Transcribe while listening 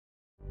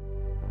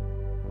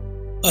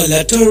A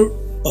letter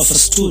of a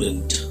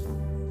student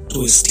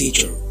to his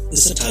teacher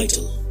is the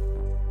title.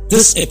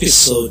 This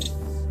episode,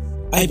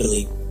 I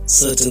believe,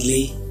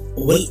 certainly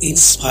will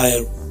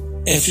inspire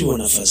every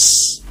one of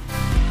us.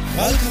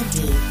 Welcome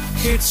to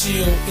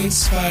KRI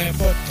Inspire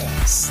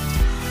Podcast.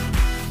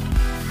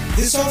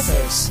 This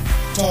offers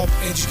top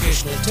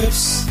educational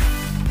tips,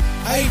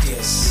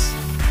 ideas,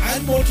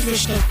 and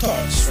motivational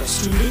thoughts for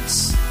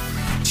students,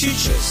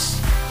 teachers,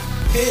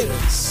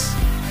 parents,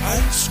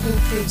 and school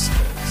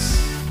principals.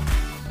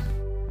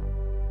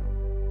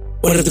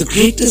 One of the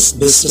greatest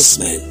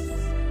businessmen,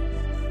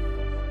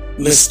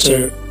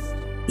 Mr.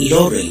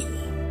 Laurel,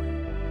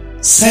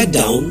 sat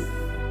down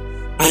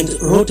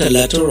and wrote a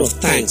letter of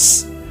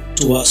thanks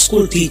to a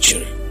school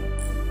teacher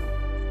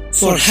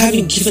for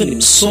having given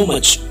him so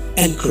much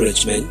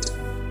encouragement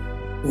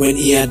when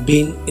he had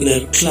been in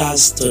her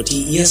class 30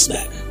 years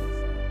back.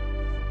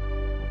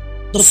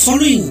 The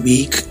following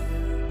week,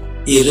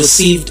 he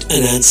received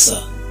an answer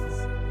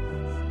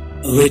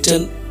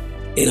written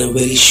in a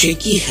very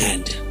shaky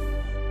hand.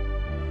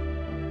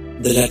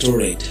 The letter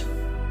read,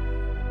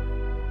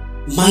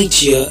 "My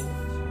dear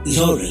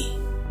Laurel,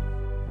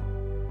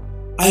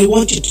 I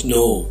want you to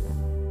know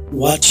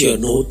what your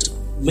note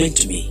meant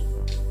to me.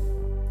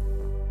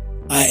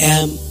 I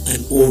am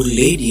an old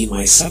lady in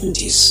my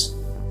 70s,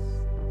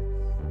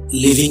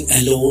 living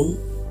alone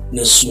in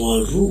a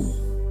small room,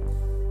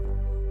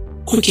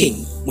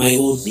 cooking my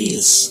own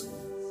meals,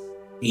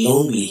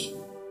 lonely,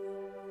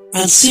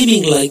 and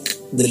seeming like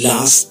the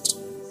last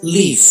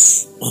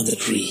leaf on the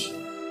tree.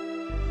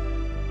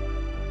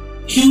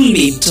 You will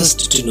be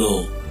interested to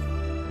know,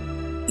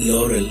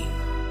 Laurel,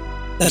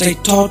 that I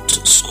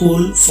taught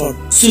school for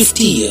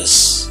 50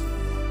 years,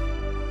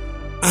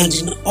 and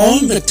in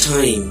all the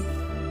time,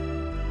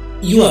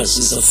 yours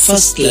is the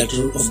first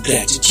letter of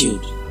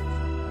gratitude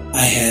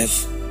I have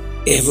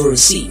ever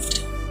received.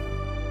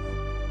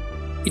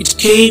 It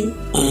came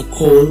on a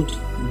cold,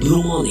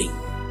 blue morning,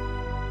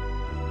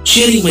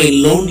 cheering my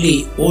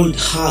lonely old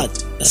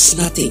heart as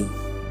nothing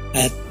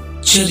had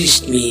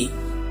cherished me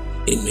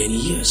in many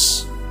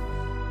years."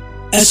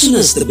 As soon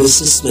as the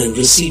businessman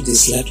received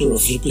this letter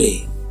of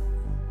reply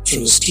from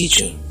his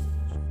teacher,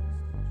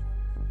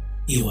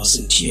 he was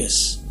in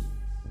tears.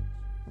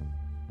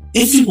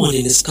 Everyone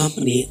in his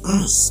company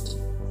asked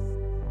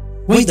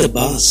why the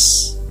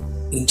boss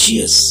in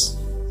tears.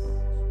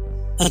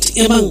 But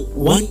among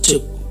one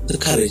took the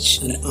courage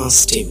and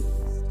asked him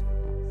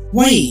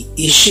why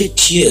he shed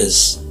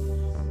tears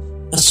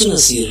as soon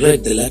as he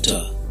read the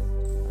letter,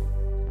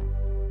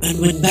 and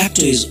went back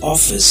to his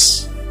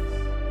office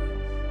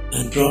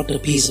and brought a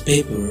piece of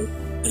paper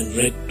and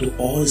read to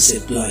all his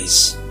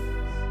employees.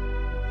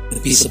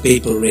 The piece of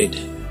paper read,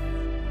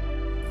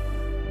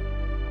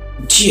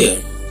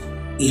 "Dear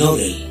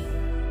Laurel,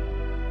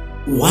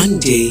 one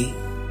day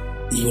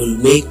you will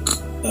make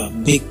a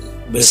big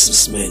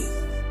businessman."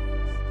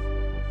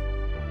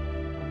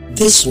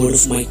 This word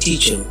of my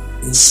teacher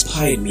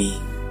inspired me,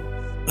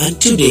 and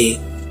today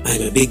I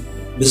am a big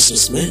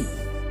businessman.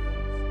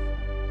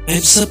 I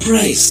am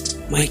surprised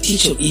my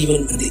teacher,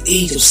 even at the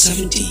age of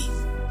 70,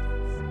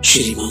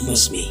 she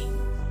remembers me.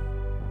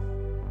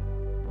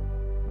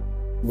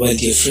 Well,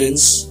 dear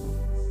friends,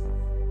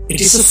 it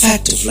is a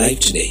fact of life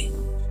today.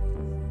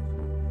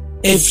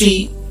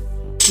 Every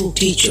true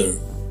teacher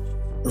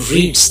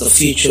reads the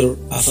future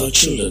of our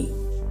children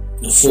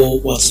in the four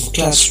walls of a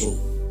classroom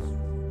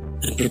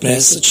and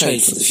prepares the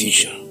child for the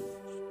future.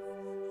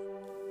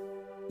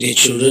 Dear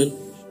children,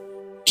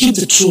 keep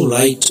the true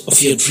light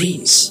of your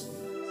dreams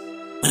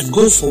and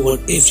go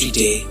forward every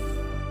day,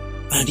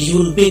 and you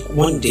will make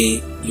one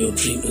day your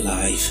dream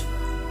alive.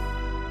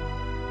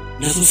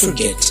 Never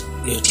forget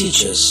your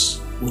teachers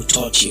who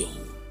taught you.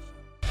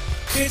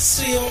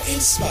 KRI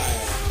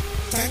Inspire,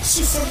 thanks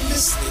you for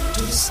listening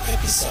to this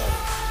episode.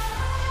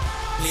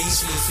 Please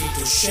feel free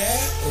to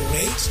share,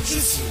 rate,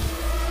 review,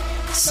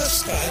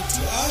 subscribe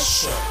to our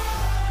show,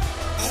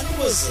 and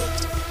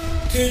visit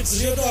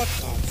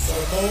KRI.com for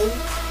more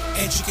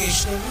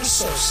educational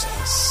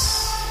resources.